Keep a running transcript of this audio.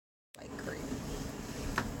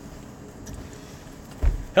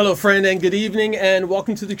Hello, friend, and good evening, and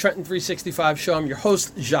welcome to the Trenton 365 show. I'm your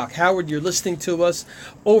host, Jacques Howard. You're listening to us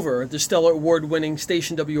over the stellar award-winning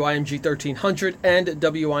station WIMG 1300 and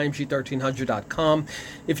WIMG1300.com.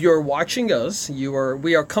 If you're watching us,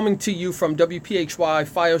 we are coming to you from WPHY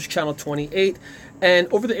FiOS Channel 28 and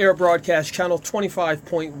over-the-air broadcast Channel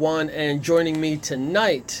 25.1. And joining me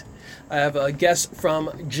tonight, I have a guest from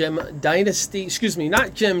Gem Dynasty. Excuse me,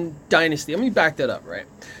 not Gem Dynasty. Let me back that up, right?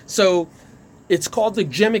 So, it's called the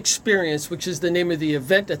Gem Experience, which is the name of the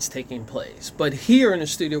event that's taking place. But here in the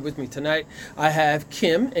studio with me tonight, I have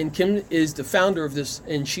Kim, and Kim is the founder of this,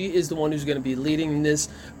 and she is the one who's going to be leading this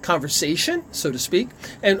conversation, so to speak.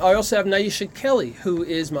 And I also have Naisha Kelly, who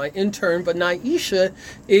is my intern, but Naisha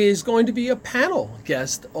is going to be a panel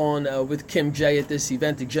guest on with Kim J at this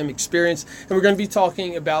event, the Gem Experience, and we're going to be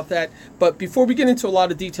talking about that. But before we get into a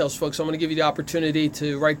lot of details, folks, I'm going to give you the opportunity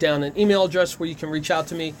to write down an email address where you can reach out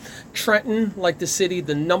to me. Trenton, like the city,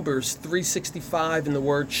 the numbers 365 and the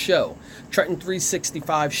word show.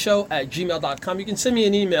 Trenton365show at gmail.com. You can send me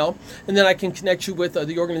an email, and then I can connect you with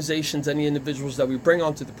the organizations and the individuals that we bring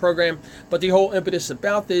onto the program. But the whole impetus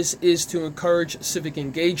about this is to encourage civic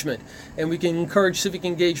engagement. And we can encourage civic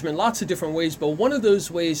engagement lots of different ways, but one of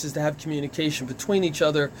those ways is to have communication between each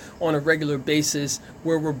other on a regular basis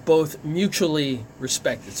where we're both mutually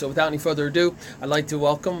respected. So without any further ado, I'd like to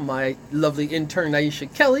welcome my lovely intern,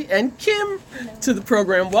 Naisha Kelly, and Kim to the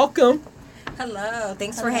program. Welcome. Hello.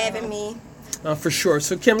 Thanks for having me. For sure.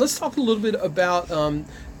 So, Kim, let's talk a little bit about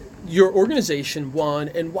your organization, one,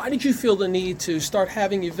 and why did you feel the need to start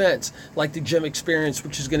having events like the Gem Experience,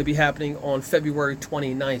 which is going to be happening on February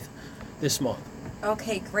 29th this month?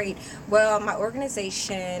 Okay, great. Well, my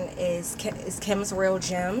organization is Kim's Real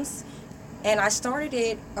Gems, and I started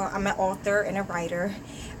it, I'm an author and a writer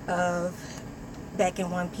of Back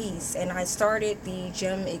in One Piece, and I started the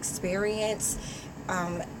Gem Experience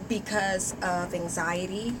because of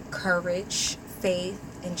anxiety, courage, faith,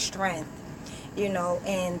 and strength. You know,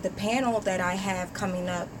 and the panel that I have coming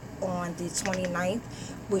up on the 29th,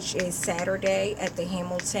 which is Saturday at the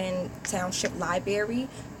Hamilton Township Library,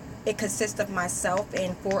 it consists of myself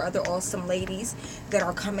and 4 other awesome ladies that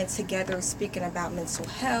are coming together speaking about mental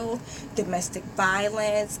health, domestic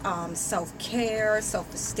violence, self-care,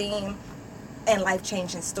 self-esteem, and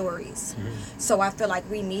life-changing stories. Mm-hmm. So I feel like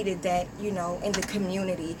we needed that, you know, in the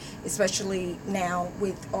community, especially now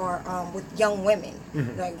with our with young women,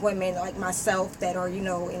 mm-hmm. like women like myself that are, you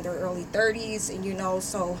know, in their early 30s, and you know,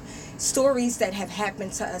 so stories that have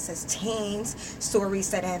happened to us as teens,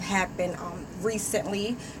 stories that have happened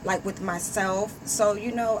recently, like with myself. So,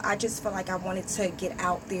 you know, I just feel like I wanted to get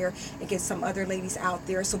out there and get some other ladies out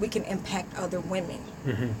there so we can impact other women.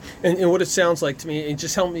 Mm-hmm. And what it sounds like to me, and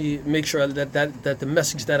just help me make sure that the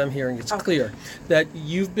message that I'm hearing is clear, that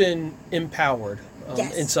you've been empowered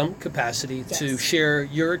yes. in some capacity yes. to share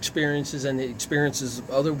your experiences and the experiences of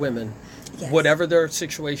other women, yes. whatever their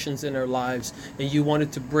situations in their lives, and you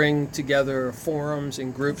wanted to bring together forums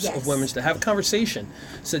and groups yes. of women to have conversation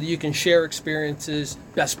so that you can share experiences,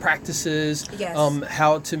 best practices, yes.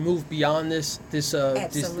 How to move beyond these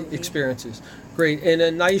experiences. Great. And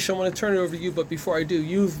then, Naisha, I want to turn it over to you, but before I do,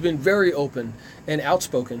 you've been very open and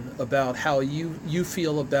outspoken about how you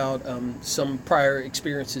feel about some prior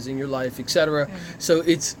experiences in your life, etc. Mm-hmm. So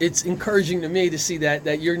it's encouraging to me to see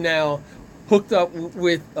that you're now hooked up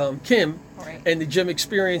with Kim right. and the Gem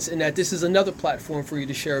Experience, and that this is another platform for you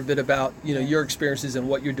to share a bit about, you know, yes. your experiences and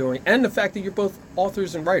what you're doing, and the fact that you're both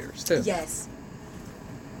authors and writers too. Yes.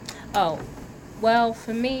 Oh, well,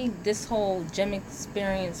 for me, this whole Gem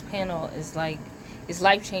Experience panel is like, it's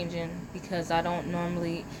life-changing because I don't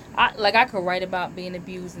normally, I could write about being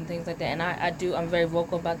abused and things like that, and I'm very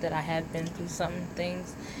vocal about that. I have been through some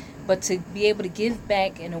things, but to be able to give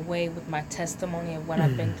back in a way with my testimony of what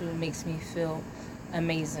I've been through makes me feel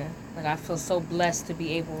amazing. Like, I feel so blessed to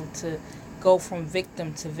be able to go from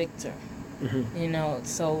victim to victor, you know,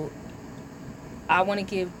 so I want to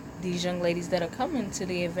give these young ladies that are coming to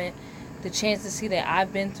the event the chance to see that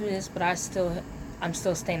I've been through this, but I'm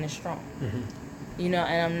still standing strong. You know,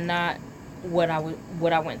 and I'm not what I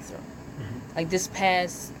went through. Like this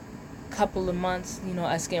past couple of months, you know,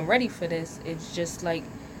 us getting ready for this, it's just like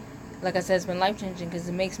I said, it's been life changing because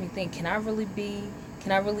it makes me think: can I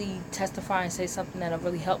really testify and say something that'll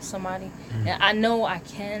really help somebody? And I know I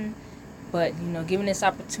can, but you know, given this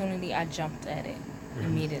opportunity, I jumped at it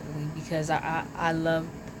immediately because I love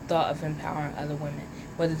the thought of empowering other women,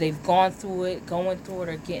 whether they've gone through it, going through it,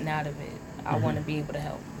 or getting out of it. I want to be able to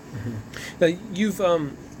help. Now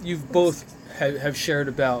you've both have shared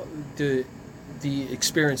about the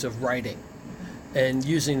experience of writing and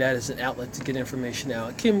using that as an outlet to get information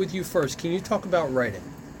out. Kim, with you first, can you talk about writing?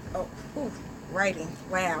 Oh, ooh, writing.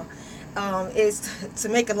 Wow. Is to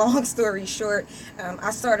make a long story short,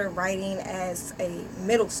 I started writing as a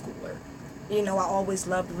middle schooler. You know, I always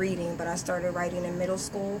loved reading, but I started writing in middle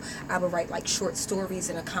school. I would write like short stories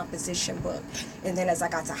in a composition book. And then as I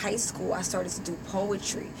got to high school, I started to do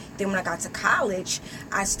poetry. Then when I got to college,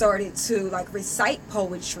 I started to like recite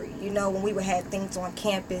poetry, you know, when we would have things on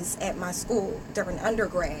campus at my school during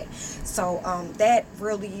undergrad. So that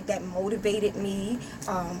motivated me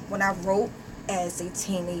when I wrote as a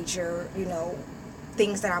teenager, you know,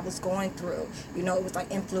 things that I was going through. You know, it was like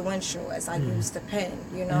influential as I used the pen,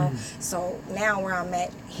 you know. So now where I'm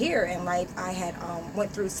at here in life, I had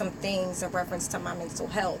went through some things in reference to my mental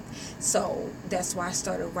health. So that's why I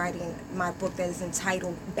started writing my book that is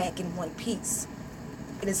entitled Back in One Piece.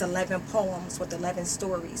 It is 11 poems with 11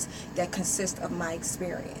 stories that consist of my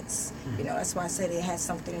experience. You know, that's why I said it has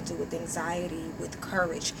something to do with anxiety, with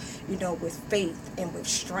courage, you know, with faith and with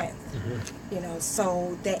strength. You know,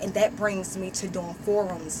 so that brings me to doing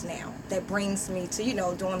forums now. That brings me to, you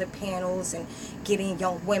know, doing the panels and getting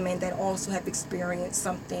young women that also have experienced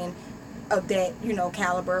something of that, you know,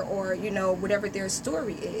 caliber, or, you know, whatever their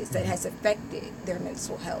story is that has affected their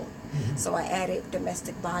mental health. So I added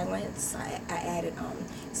domestic violence, I added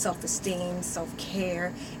self-esteem,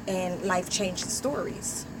 self-care, and life-changing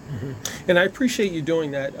stories. And I appreciate you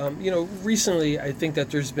doing that. You know, recently I think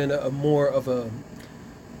that there's been a more of a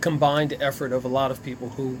combined effort of a lot of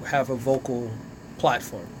people who have a vocal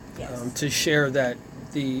platform Yes. to share that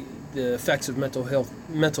the effects of mental health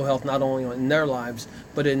not only in their lives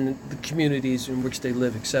but in the communities in which they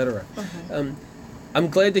live, etc. I'm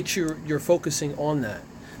glad that you're focusing on that.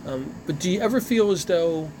 But do you ever feel as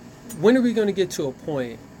though, when are we going to get to a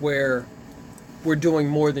point where we're doing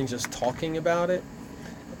more than just talking about it?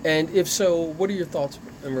 And if so, what are your thoughts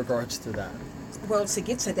in regards to that? Well, to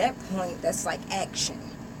get to that point, that's like action.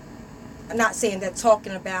 I'm not saying that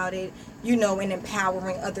talking about it, you know, and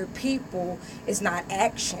empowering other people is not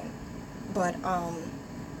action. But,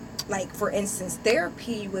 like, for instance,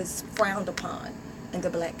 therapy was frowned upon in the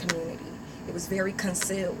black community. It was very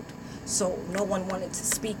concealed. So no one wanted to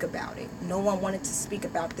speak about it. No one wanted to speak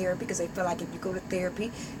about therapy because they feel like if you go to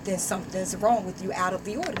therapy, then something's wrong with you, out of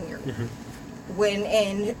the ordinary. When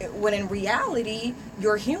in reality,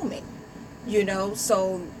 you're human, you know.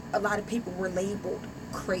 So a lot of people were labeled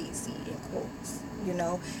crazy, in quotes, you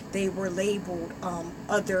know. They were labeled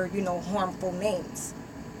other, you know, harmful names,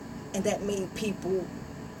 and that made people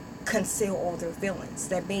conceal all their feelings.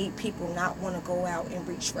 That made people not want to go out and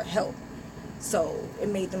reach for help. So it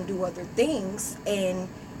made them do other things, and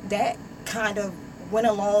that kind of went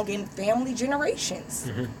along in family generations.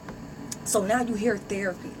 So now you hear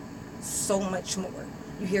therapy so much more.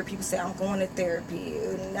 You hear people say, I'm going to therapy.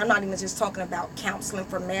 And I'm not even just talking about counseling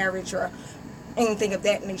for marriage or anything of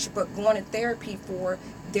that nature, but going to therapy for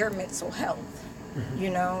their mental health. You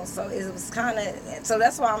know, so it was kind of, so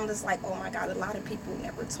that's why I'm just like, oh my God, a lot of people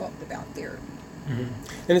never talked about therapy.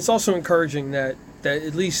 And it's also encouraging that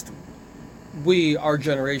at least we, our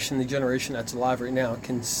generation, the generation that's alive right now,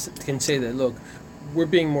 can say that, look, we're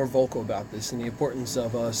being more vocal about this and the importance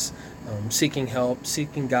of us seeking help,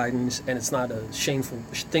 seeking guidance, and it's not a shameful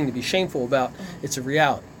thing to be shameful about. It's a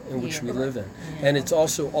reality in which we live in. And it's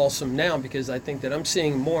also awesome now because I think that I'm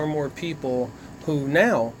seeing more and more people who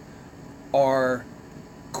now are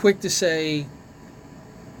quick to say,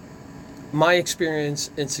 my experience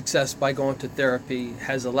and success by going to therapy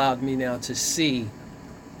has allowed me now to see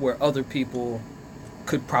where other people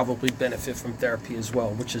could probably benefit from therapy as well,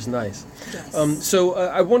 which is nice. Yes. So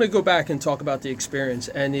I want to go back and talk about the experience,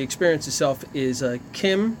 and the experience itself is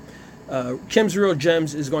Kim's Real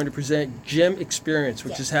Gems is going to present Gem Experience,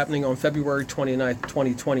 which is happening on February 29th,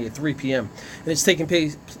 2020 at 3 p.m. And it's taking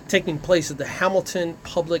place at the Hamilton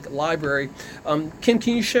Public Library. Kim,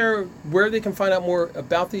 can you share where they can find out more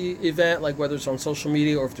about the event, like whether it's on social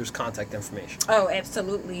media or if there's contact information? Oh,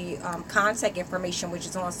 absolutely. Contact information, which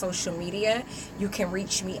is on social media. You can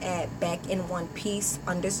reach me at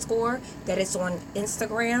backin1piece_. That is on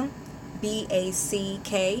Instagram,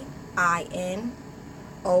 BACKINONEPIECE_.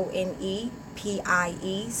 All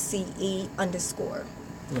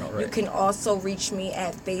right. You can also reach me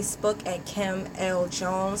at Facebook at Kim L.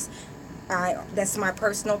 Jones. That's my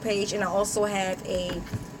personal page, and I also have a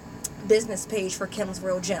business page for Kim's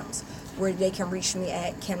Real Gems, where they can reach me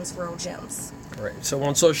at Kim's Real Gems. Right. So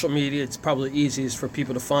on social media, it's probably easiest for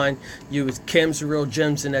people to find you with Kim's Real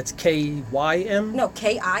Gems, and that's K-Y-M? No,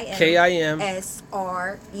 Kim. Kim. SREALGEMS.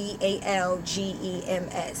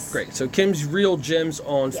 Great. So Kim's Real Gems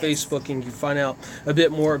on Yes. Facebook, and you can find out a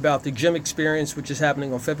bit more about the gym experience, which is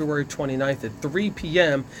happening on February 29th at 3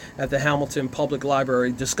 p.m. at the Hamilton Public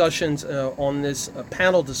Library. Discussions on this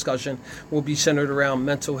panel discussion will be centered around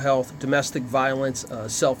mental health, domestic violence,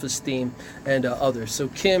 self-esteem, and others. So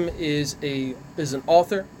Kim is an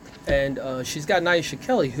author, and she's got Naisha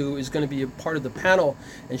Kelly, who is going to be a part of the panel,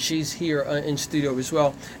 and she's here in studio as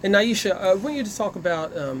well. And Naisha, I want you to talk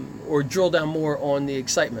about or drill down more on the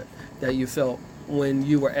excitement that you felt when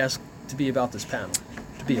you were asked to be about this panel,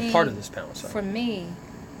 to be a part of this panel. Sorry. For me,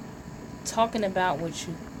 talking about what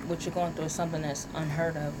you're going through is something that's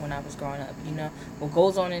unheard of when I was growing up. You know, what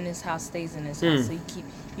goes on in this house stays in this house, so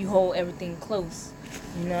you hold everything close.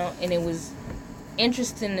 You know, and it was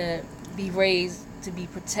interesting to be raised to be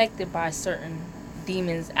protected by certain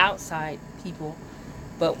demons outside people,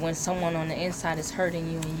 but when someone on the inside is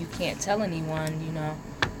hurting you and you can't tell anyone, you know,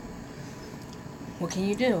 what can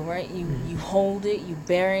you do, right? You hold it, you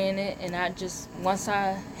burying it, and once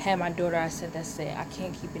I had my daughter, I said, that's it. I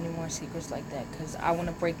can't keep any more secrets like that, because I want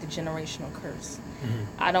to break the generational curse.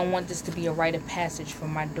 I don't want this to be a rite of passage for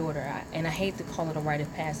my daughter, and I hate to call it a rite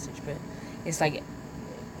of passage, but it's like,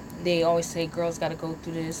 they always say girls got to go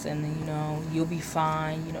through this, and you know, you'll be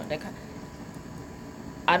fine, you know, that kind.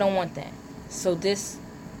 I don't want that. So this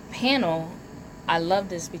panel, I love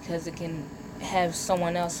this because it can have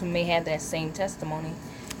someone else who may have that same testimony.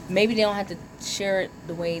 Maybe they don't have to share it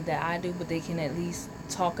the way that I do, but they can at least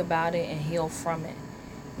talk about it and heal from it.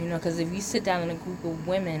 You know, because if you sit down in a group of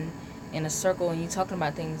women in a circle and you're talking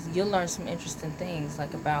about things, you'll learn some interesting things,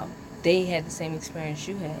 like about they had the same experience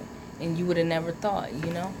you had, and you would have never thought,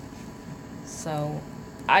 you know. So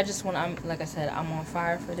I just like I said, I'm on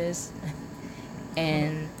fire for this.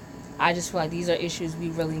 And I just feel like these are issues we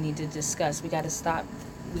really need to discuss. We got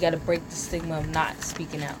to break the stigma of not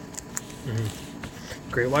speaking out.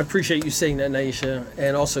 Great. Well, I appreciate you saying that, Naisha,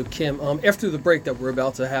 and also Kim. After the break that we're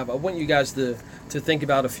about to have, I want you guys to think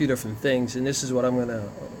about a few different things, and this is what I'm going to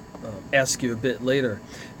ask you a bit later.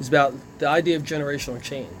 It's about the idea of generational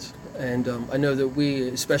chains. And I know that we,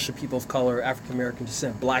 especially people of color, African American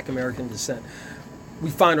descent, Black American descent, we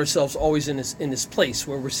find ourselves always in this place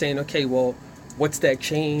where we're saying, okay, well, what's that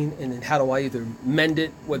chain, and then how do I either mend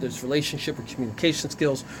it, whether it's relationship or communication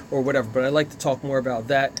skills or whatever. But I'd like to talk more about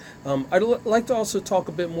that. I'd like to also talk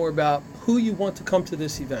a bit more about who you want to come to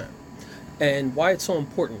this event and why it's so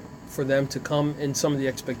important for them to come, and some of the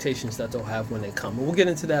expectations that they'll have when they come. And we'll get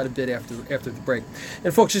into that a bit after the break.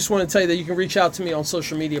 And folks, just want to tell you that you can reach out to me on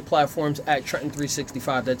social media platforms at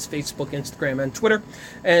Trenton365. That's Facebook, Instagram, and Twitter.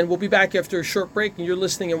 And we'll be back after a short break, and you're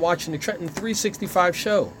listening and watching the Trenton 365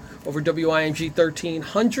 show over WIMG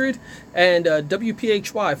 1300 and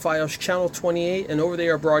WPHY Fios Channel 28 and over the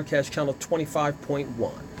air broadcast channel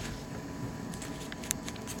 25.1.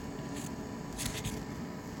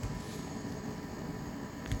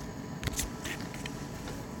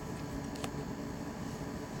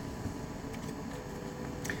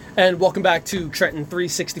 And welcome back to Trenton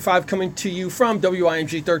 365, coming to you from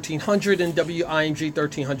WIMG 1300 and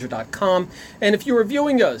WIMG1300.com. And if you are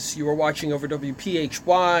viewing us, you are watching over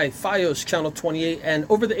WPHY, Fios Channel 28, and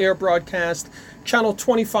over-the-air broadcast Channel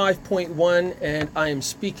 25.1. And I am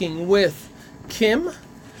speaking with Kim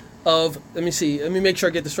of, let me make sure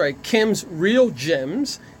I get this right, Kim's Real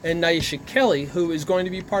Gems, and Naisha Kelly, who is going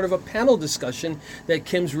to be part of a panel discussion that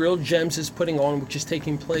Kim's Real Gems is putting on, which is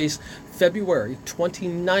taking place February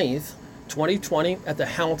 29th, 2020 at the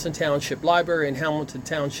Hamilton Township Library in Hamilton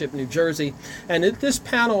Township, New Jersey. And this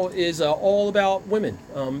panel is all about women.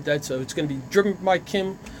 It's going to be driven by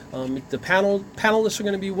Kim. The panelists are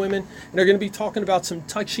going to be women, and they're going to be talking about some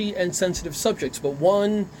touchy and sensitive subjects, but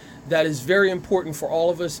one that is very important for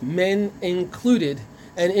all of us, men included,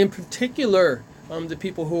 and in particular, the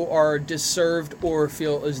people who are disserved or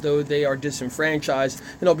feel as though they are disenfranchised.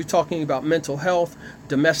 And I'll be talking about mental health,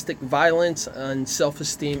 domestic violence, and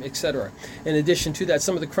self-esteem, etc. In addition to that,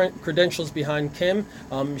 some of the credentials behind Kim,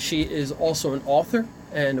 she is also an author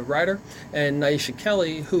and a writer, and Naisha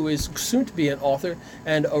Kelly, who is soon to be an author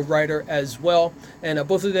and a writer as well. And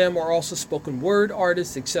both of them are also spoken word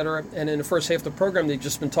artists, etc. And in the first half of the program, they've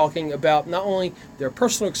just been talking about not only their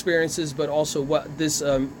personal experiences, but also what this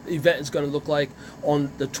event is going to look like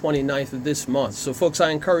on the 29th of this month. So folks, I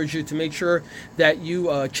encourage you to make sure that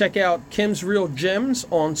you check out Kim's Real Gems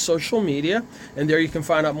on social media, and there you can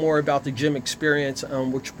find out more about the gym experience,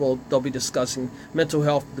 which they'll be discussing mental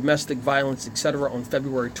health, domestic violence, etc. on February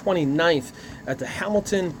February 29th at the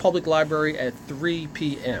Hamilton Public Library at 3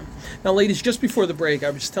 p.m. Now, ladies, just before the break, I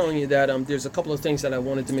was telling you that there's a couple of things that I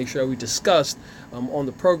wanted to make sure we discussed on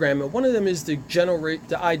the program, and one of them is the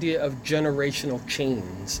idea of generational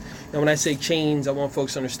chains. Now, when I say chains, I want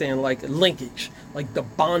folks to understand like linkage, like the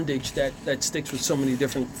bondage that sticks with so many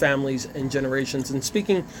different families and generations. And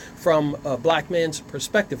speaking from a black man's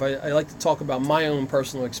perspective, I like to talk about my own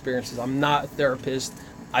personal experiences. I'm not a therapist.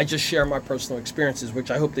 I just share my personal experiences, which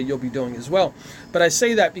I hope that you'll be doing as well. But I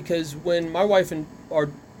say that because when my wife and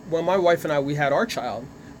I we had our child,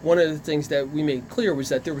 one of the things that we made clear was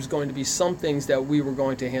that there was going to be some things that we were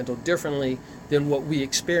going to handle differently than what we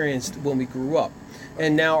experienced when we grew up.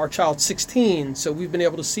 And now our child's 16, so we've been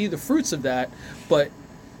able to see the fruits of that. But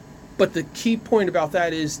the key point about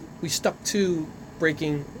that is we stuck to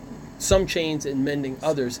breaking some chains and mending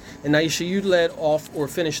others. And Naisha, you led off or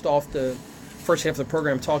finished off the first half of the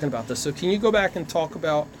program talking about this. So can you go back and talk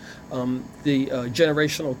about the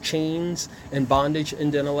generational chains and bondage,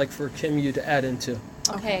 and then I'd like for Kim you to add into.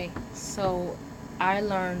 Okay, so I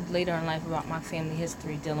learned later in life about my family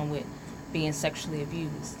history dealing with being sexually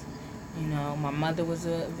abused. You know, my mother was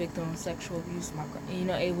a victim of sexual abuse.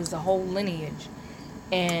 It was a whole lineage.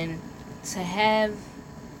 And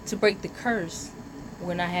to break the curse,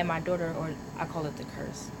 when I had my daughter, or I call it the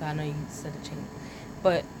curse, but I know you said the chain.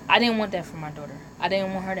 But I didn't want that for my daughter. I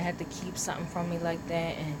didn't want her to have to keep something from me like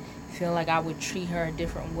that and feel like I would treat her a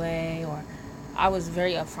different way. Or I was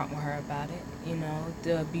very upfront with her about it. You know,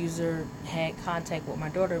 the abuser had contact with my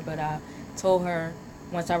daughter, but I told her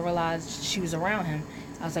once I realized she was around him,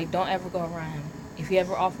 I was like, don't ever go around him. If he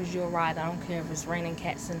ever offers you a ride, I don't care if it's raining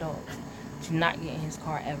cats and dogs, do not get in his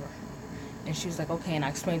car ever. And she was like, okay, and I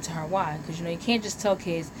explained to her why. Because, you can't just tell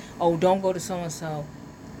kids, oh, don't go to so-and-so,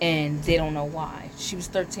 and they don't know why. She was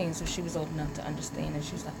 13, so she was old enough to understand. And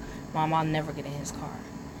she was like, Mom, I'll never get in his car.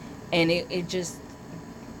 And it just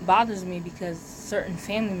bothers me because certain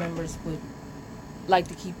family members would like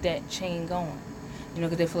to keep that chain going.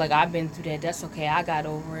 Because they feel like I've been through that. That's okay. I got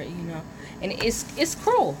over it, And it's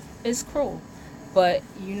cruel. It's cruel. But,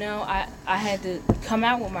 I had to come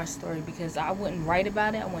out with my story because I wouldn't write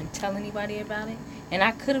about it. I wouldn't tell anybody about it. And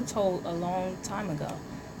I could have told a long time ago.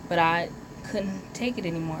 But I couldn't take it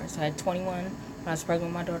anymore. So at 21, when I was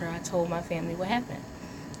pregnant with my daughter, I told my family what happened.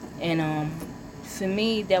 And for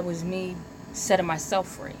me, that was me setting myself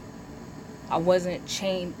free. I wasn't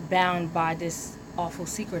bound by this awful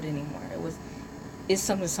secret anymore. It's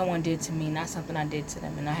something someone did to me, not something I did to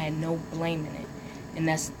them. And I had no blame in it. And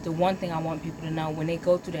that's the one thing I want people to know. When they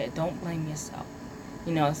go through that, don't blame yourself.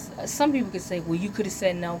 Some people could say, well, you could have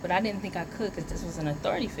said no, but I didn't think I could because this was an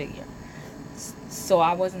authority figure. So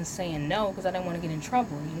I wasn't saying no because I didn't want to get in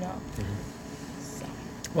trouble, Mm-hmm. So.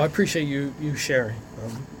 Well, I appreciate you sharing.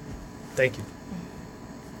 Thank you.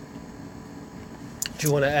 Do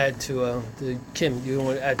you want to add to Kim? Do you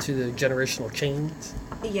want to add to the generational chains?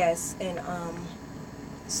 Yes, and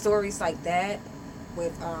stories like that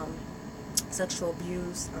with sexual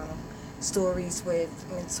abuse, stories with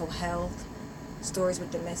mental health, stories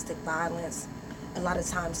with domestic violence. A lot of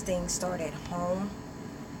times things start at home.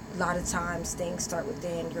 A lot of times things start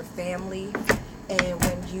within your family. And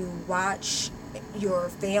when you watch your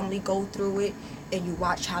family go through it and you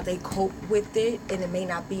watch how they cope with it, and it may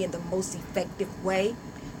not be in the most effective way,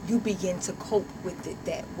 you begin to cope with it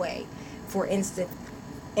that way. For instance,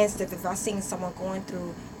 if I seen someone going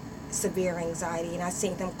through severe anxiety and I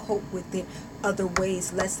seen them cope with it other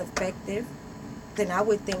ways less effective, then I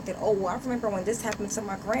would think that, oh, well, I remember when this happened to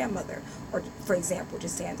my grandmother, or for example,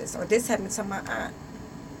 just saying this, or this happened to my aunt.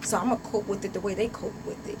 So I'm going to cope with it the way they cope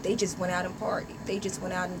with it. They just went out and partied. They just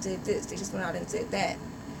went out and did this. They just went out and did that.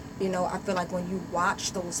 I feel like when you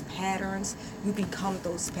watch those patterns, you become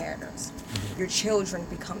those patterns. Your children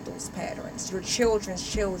become those patterns. Your children's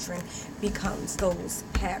children becomes those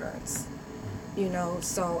patterns.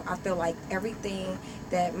 So I feel like everything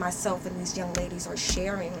that myself and these young ladies are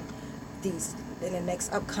sharing in the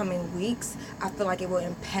next upcoming weeks, I feel like it will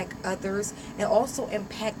impact others and also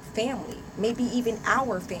impact family, maybe even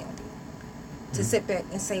our family, to sit back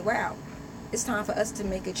and say, wow, it's time for us to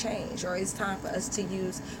make a change, or it's time for us to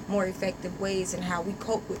use more effective ways in how we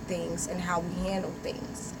cope with things and how we handle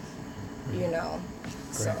things,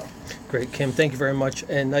 So. Great, Kim, thank you very much.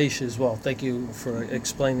 And Naisha as well, thank you for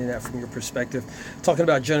explaining that from your perspective. Talking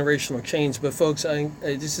about generational change, but folks,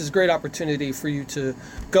 this is a great opportunity for you to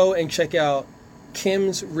go and check out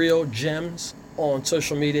Kim's Real Gems on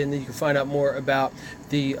social media, and then you can find out more about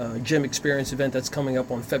the Gem Experience event that's coming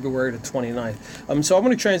up on February the 29th. So I'm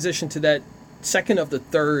going to transition to that second of the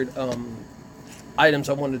third items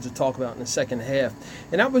I wanted to talk about in the second half,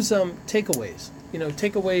 and that was takeaways.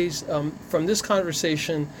 takeaways from this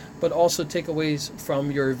conversation, but also takeaways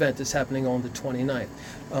from your event that's happening on the 29th.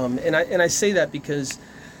 And I say that because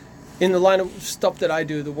in the line of stuff that I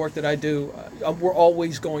do, the work that I do, we're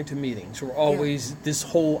always going to meetings. We're always, this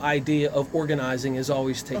whole idea of organizing is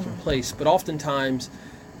always taking place. But oftentimes,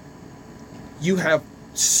 you have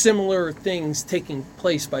similar things taking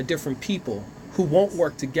place by different people who won't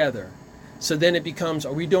work together. So then it becomes,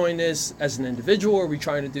 are we doing this as an individual? Or are we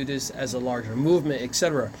trying to do this as a larger movement,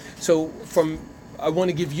 etc.? So I want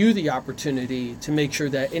to give you the opportunity to make sure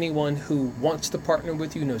that anyone who wants to partner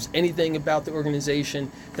with you, knows anything about the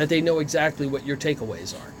organization, that they know exactly what your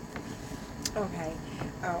takeaways are. Okay.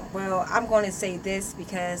 Well, I'm going to say this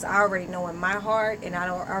because I already know in my heart, and I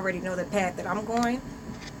already know the path that I'm going.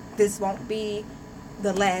 This won't be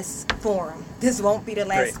the last forum. This won't be the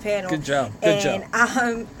last Great. panel. Good job. Good job.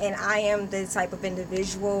 I am the type of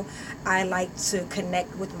individual, I like to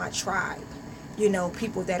connect with my tribe.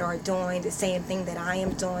 People that are doing the same thing that I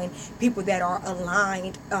am doing, people that are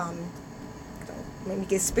aligned, let me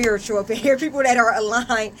get spiritual up in here, people that are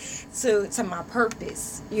aligned to my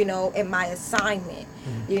purpose, and my assignment,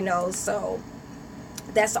 so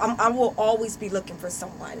that's, I will always be looking for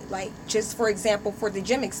someone. Like, just for example, for the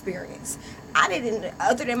gym experience,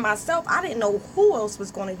 other than myself, I didn't know who else was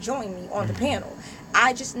going to join me on the panel.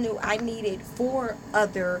 I just knew I needed 4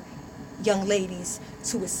 other young ladies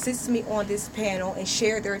to assist me on this panel and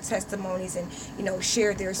share their testimonies and,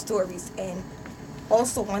 share their stories. And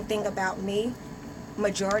also, one thing about me,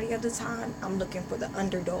 majority of the time, I'm looking for the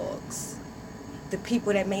underdogs. The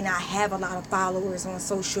people that may not have a lot of followers on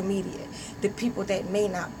social media, the people that may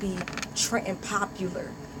not be trending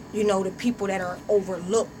popular, the people that are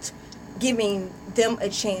overlooked, giving them a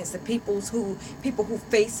chance, the people who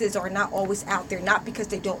faces are not always out there, not because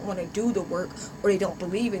they don't want to do the work or they don't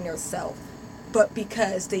believe in themselves, but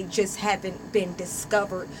because they just haven't been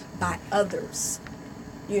discovered by others.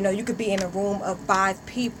 You could be in a room of 5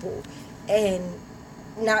 people and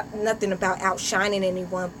nothing about outshining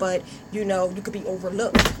anyone, but you could be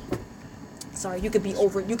overlooked. You could be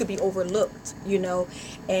overlooked,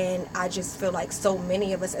 and I just feel like so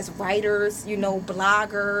many of us as writers,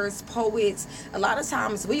 bloggers, poets, a lot of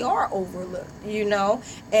times we are overlooked,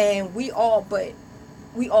 and we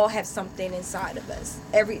all have something inside of us.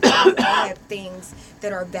 We all have things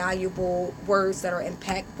that are valuable, words that are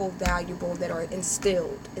impactful, valuable, that are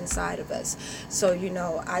instilled inside of us. So,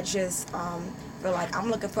 I just feel like I'm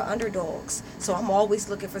looking for underdogs. So I'm always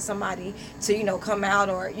looking for somebody to, come out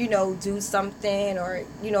or, do something or,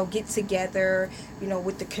 get together,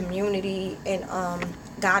 with the community. And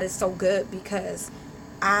God is so good because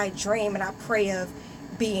I dream and I pray of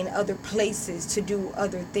being other places to do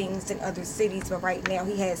other things in other cities, but right now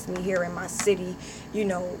he has me here in my city,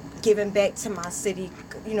 giving back to my city,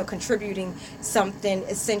 contributing something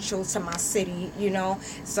essential to my city,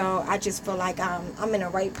 so I just feel like I'm in the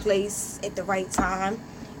right place at the right time,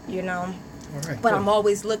 All right, but good. I'm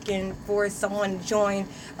always looking for someone to join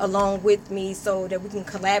along with me so that we can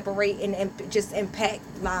collaborate and just impact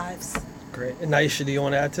lives. Great. And Naisha, do you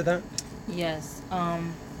want to add to that? Yes.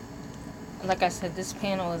 Like I said, this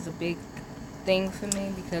panel is a big thing for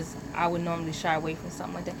me because I would normally shy away from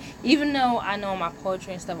something like that. Even though I know in my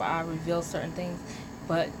poetry and stuff I reveal certain things,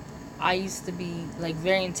 but I used to be like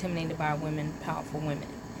very intimidated by women, powerful women.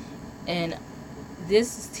 And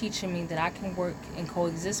this is teaching me that I can work and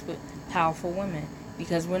coexist with powerful women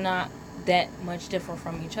because we're not that much different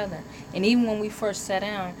from each other. And even when we first sat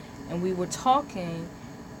down and we were talking,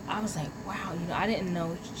 I was like, wow, I didn't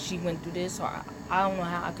know she went through this, or I don't know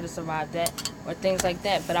how I could have survived that, or things like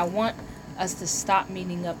that. But I want us to stop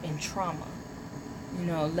meeting up in trauma.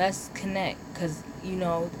 Let's connect, because,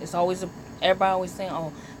 it's always everybody always saying,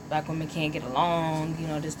 oh, black women can't get along,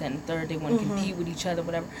 this, that, and the third. They want to compete with each other,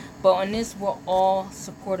 whatever. But on this, we're all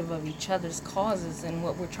supportive of each other's causes and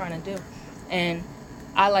what we're trying to do. And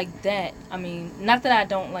I like that. I mean, not that I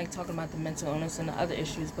don't like talking about the mental illness and the other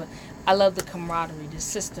issues, but I love the camaraderie, the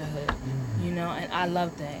sisterhood, and I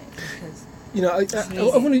love that because.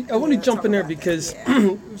 I want to jump in there because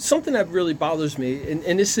something that really bothers me,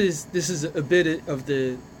 and this is a bit of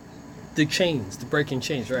the chains, the breaking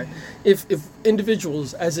chains, right? If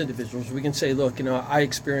individuals, we can say, look, I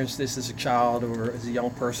experienced this as a child or as a young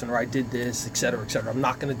person, or I did this, et cetera, et cetera. I'm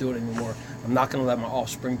not going to do it anymore. I'm not going to let my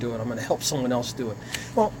offspring do it. I'm going to help someone else do it.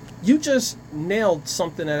 Well, you just nailed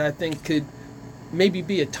something that I think could maybe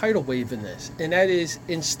be a tidal wave in this, and that is,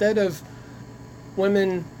 instead of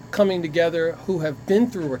women coming together who have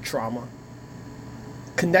been through a trauma,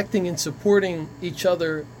 connecting and supporting each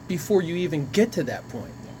other before you even get to that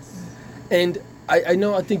point. And I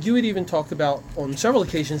know, I think you had even talked about on several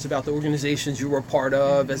occasions about the organizations you were a part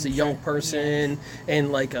of as a young person,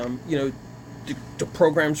 and like, you know, the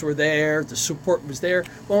programs were there, the support was there.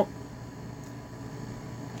 Well,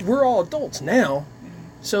 we're all adults now,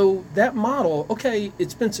 so that model, okay,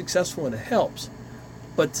 it's been successful and it helps,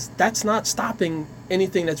 but that's not stopping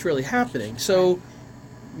anything that's really happening. So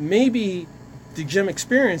maybe the gym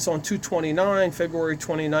experience on 2/29, February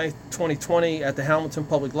 29th, 2020 at the Hamilton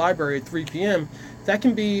Public Library at 3 p.m., that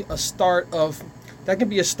can be a start of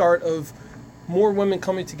more women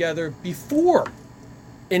coming together before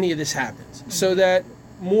any of this happens, so that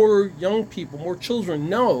more young people, more children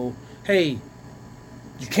know, hey,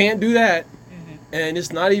 you can't do that, and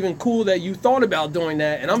it's not even cool that you thought about doing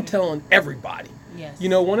that, and I'm telling everybody. Yes. You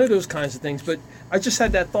know, one of those kinds of things. But I just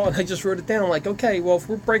had that thought, and I just wrote it down, like, okay, well, if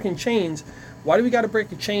we're breaking chains, why do we got to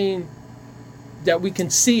break a chain that we can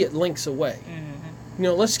see it links away? You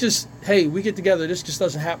know, let's just, hey, we get together, this just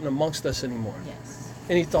doesn't happen amongst us anymore. Yes.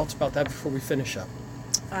 Any thoughts about that before we finish up?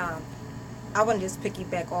 I want to just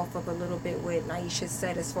piggyback off of a little bit what Naisha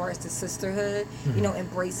said as far as the sisterhood, you know,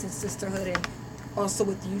 embracing sisterhood, and also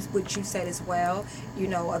with you, what you said as well, you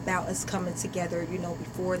know, about us coming together, you know,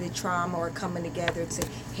 before the trauma, or coming together to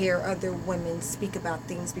hear other women speak about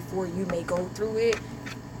things before you may go through it.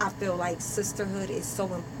 I feel like sisterhood is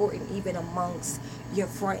so important even amongst your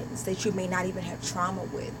friends that you may not even have trauma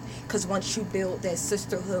with. Because once you build that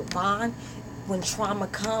sisterhood bond, when trauma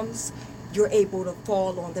comes, you're able to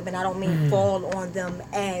fall on them. And I don't mean fall on them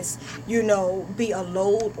as, you know, be a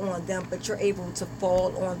load on them, but you're able to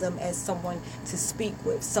fall on them as someone to speak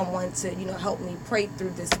with, someone to, you know, help me pray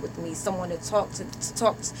through this with me, someone to talk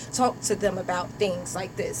to them about things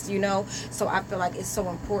like this, you know. So I feel like it's so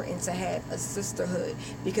important to have a sisterhood,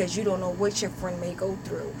 because you don't know what your friend may go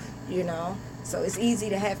through, you know. So it's easy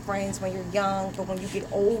to have friends when you're young, but when you get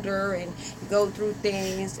older and you go through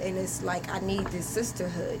things, and it's like, I need this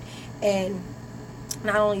sisterhood. And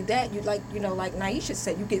not only that, you like, you know, like Naisha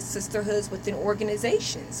said, you get sisterhoods within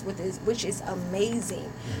organizations, which is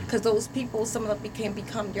amazing, because those people, some of them can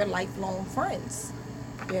become your lifelong friends,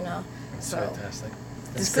 you know. That's so fantastic.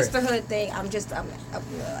 The That's great. sisterhood thing, I'm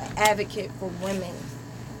an advocate for women.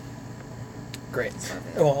 Great.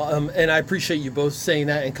 Well, and I appreciate you both saying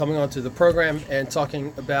that and coming onto the program and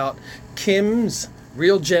talking about Kim's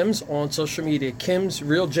Real Gems on social media. Kim's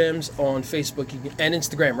Real Gems on Facebook and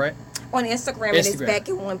Instagram, right? On Instagram, it is back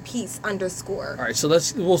in one piece _. All right, so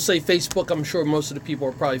we'll say Facebook. I'm sure most of the people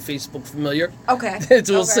are probably Facebook familiar. Okay.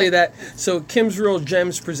 So we'll say that. So Kim's Real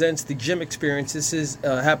Gems presents the gym experience. This is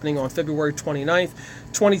happening on February 29th,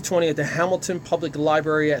 2020 at the Hamilton Public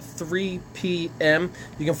Library at 3 p.m.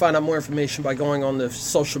 You can find out more information by going on the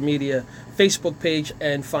social media Facebook page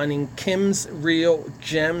and finding Kim's Real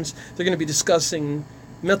Gems. They're going to be discussing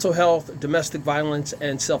mental health, domestic violence,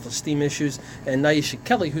 and self-esteem issues. And Naisha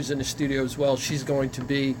Kelly, who's in the studio as well, she's going to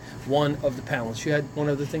be one of the panelists. You had one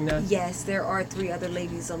other thing, Naz? Yes, there are 3 other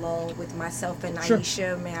ladies along with myself and Sure.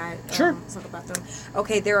 Naisha. May I talk about them?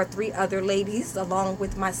 Okay, there are 3 other ladies along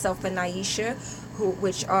with myself and Naisha,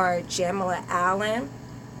 which are Jamila Allen,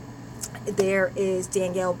 there is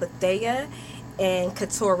Danielle Bethea, and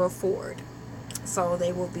Katora Ford. So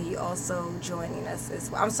they will be also joining us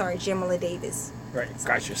as well. I'm sorry, Jamila Davis. Right,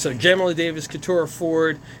 gotcha. So Jamila Davis, Katura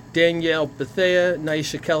Ford, Danielle Bethea,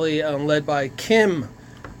 Naisha Kelly, led by Kim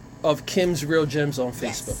of Kim's Real Gems on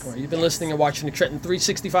Facebook. Yes. All right, you've been listening and watching the Trenton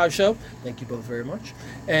 365 show. Thank you both very much.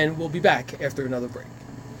 And we'll be back after another break.